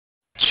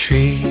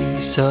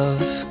Trees of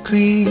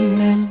green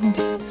and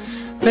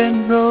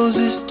red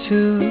roses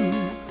too,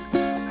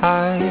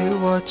 I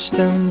watch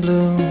them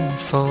bloom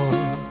for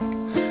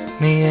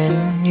me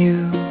and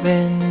you,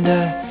 and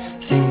I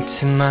think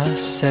to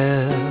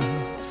myself,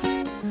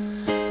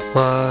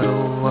 what a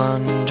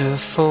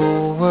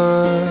wonderful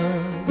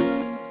world.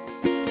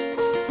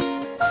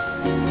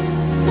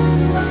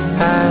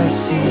 I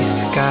see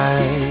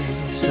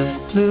skies of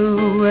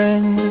blue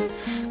and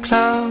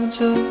clouds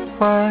of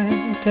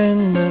white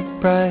and the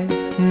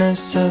brightness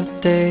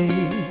of day.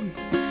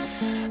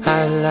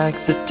 I like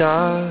the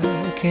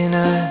dark and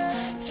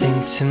I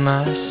think to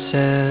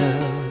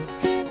myself,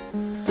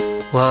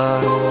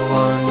 what a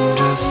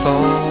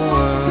wonderful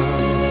world.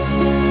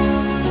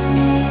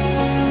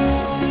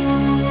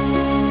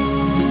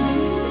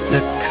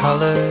 The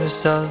colors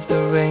of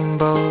the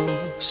rainbow,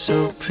 so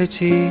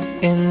pretty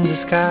in the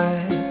sky,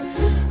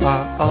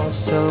 are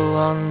also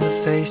on the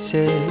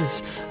faces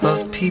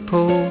of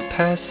people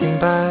passing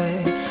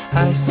by.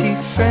 I see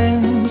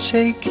friends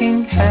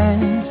shaking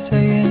hands,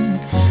 saying,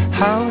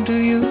 how do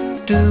you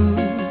do?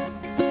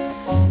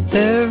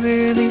 They're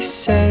really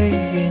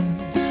saying,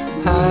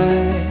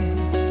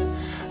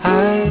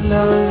 I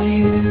love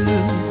you.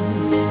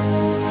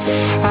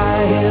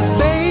 I hear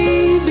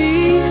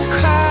babies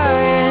cry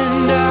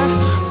and I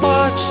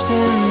watch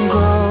them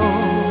grow.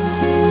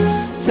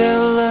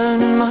 They'll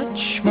learn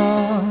much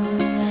more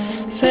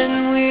than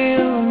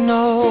we'll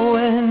know,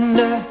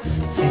 and I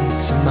think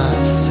to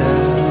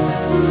myself,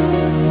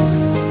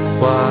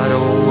 what a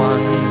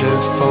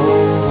wonderful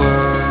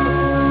world.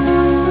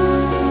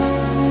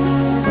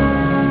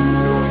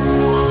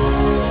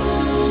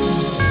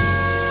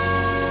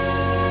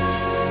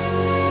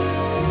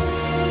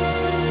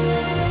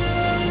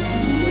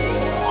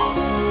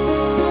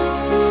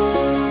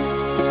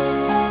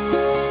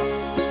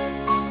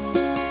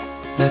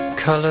 The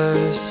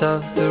colors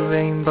of the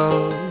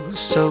rainbow,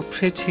 so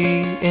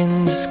pretty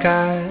in the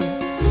sky,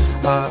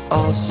 are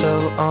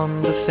also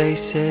on the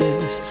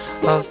faces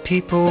of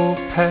people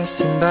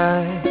passing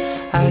by.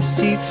 I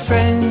see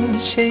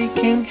friends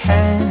shaking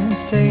hands,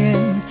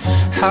 saying,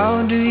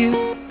 how do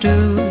you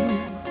do?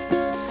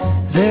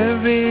 They're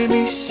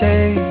really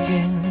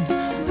saying,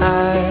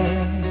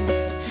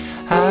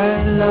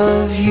 I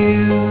love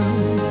you.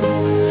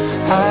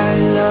 I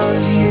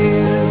love you.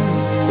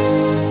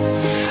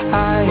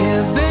 I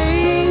hear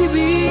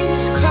babies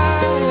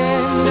cry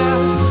and I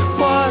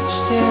watch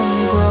them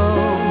grow.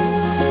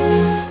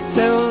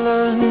 They'll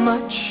learn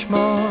much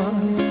more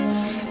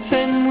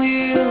than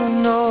we'll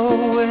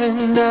know,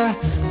 and I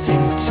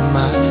think to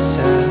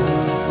myself,